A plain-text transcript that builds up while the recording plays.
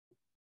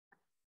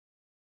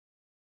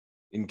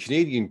in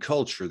Canadian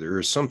culture, there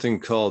is something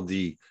called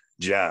the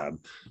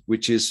jab,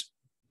 which is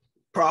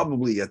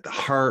probably at the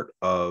heart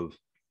of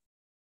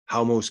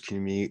how most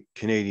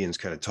Canadians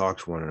kind of talk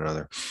to one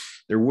another.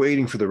 They're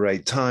waiting for the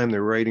right time,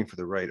 they're waiting for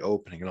the right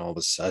opening, and all of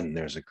a sudden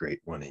there's a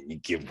great one, and you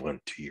give one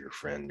to your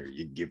friend, or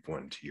you give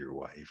one to your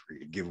wife, or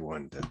you give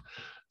one to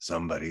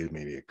somebody,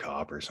 maybe a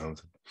cop or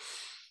something.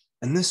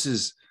 And this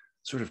is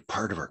sort of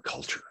part of our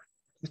culture.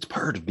 It's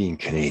part of being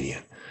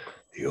Canadian,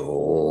 the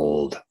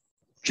old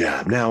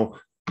jab. Now,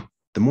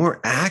 the more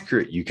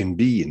accurate you can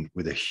be and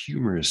with a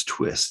humorous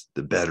twist,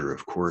 the better,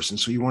 of course. And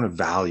so you want to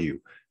value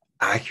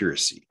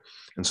accuracy.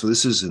 And so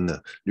this is in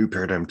the New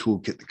Paradigm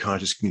Toolkit, the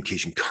Conscious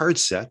Communication Card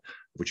Set,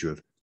 which you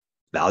have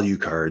value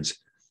cards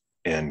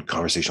and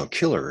conversational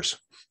killers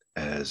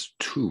as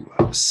 2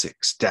 of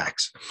 6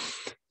 decks.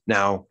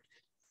 Now,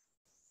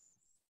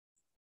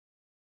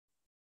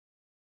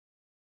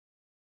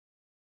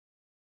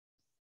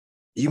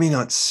 you may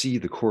not see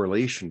the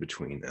correlation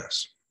between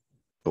this,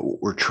 but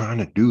what we're trying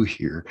to do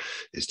here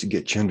is to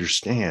get you to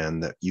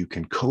understand that you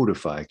can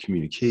codify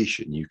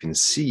communication. You can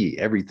see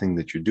everything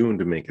that you're doing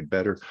to make it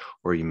better,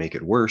 or you make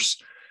it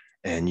worse,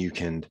 and you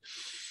can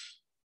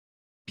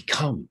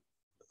become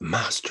a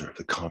master of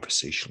the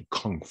conversational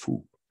kung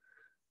fu.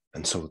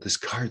 And so this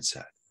card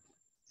set,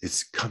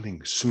 it's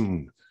coming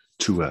soon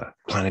to a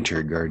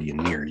planetary guardian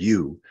near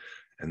you.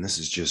 And this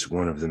is just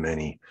one of the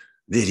many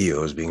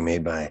videos being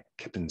made by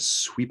Captain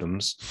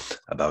Sweepums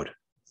about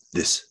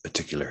this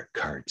particular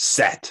card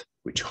set,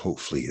 which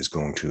hopefully is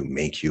going to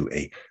make you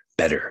a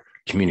better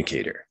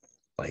communicator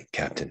like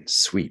Captain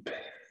Sweep.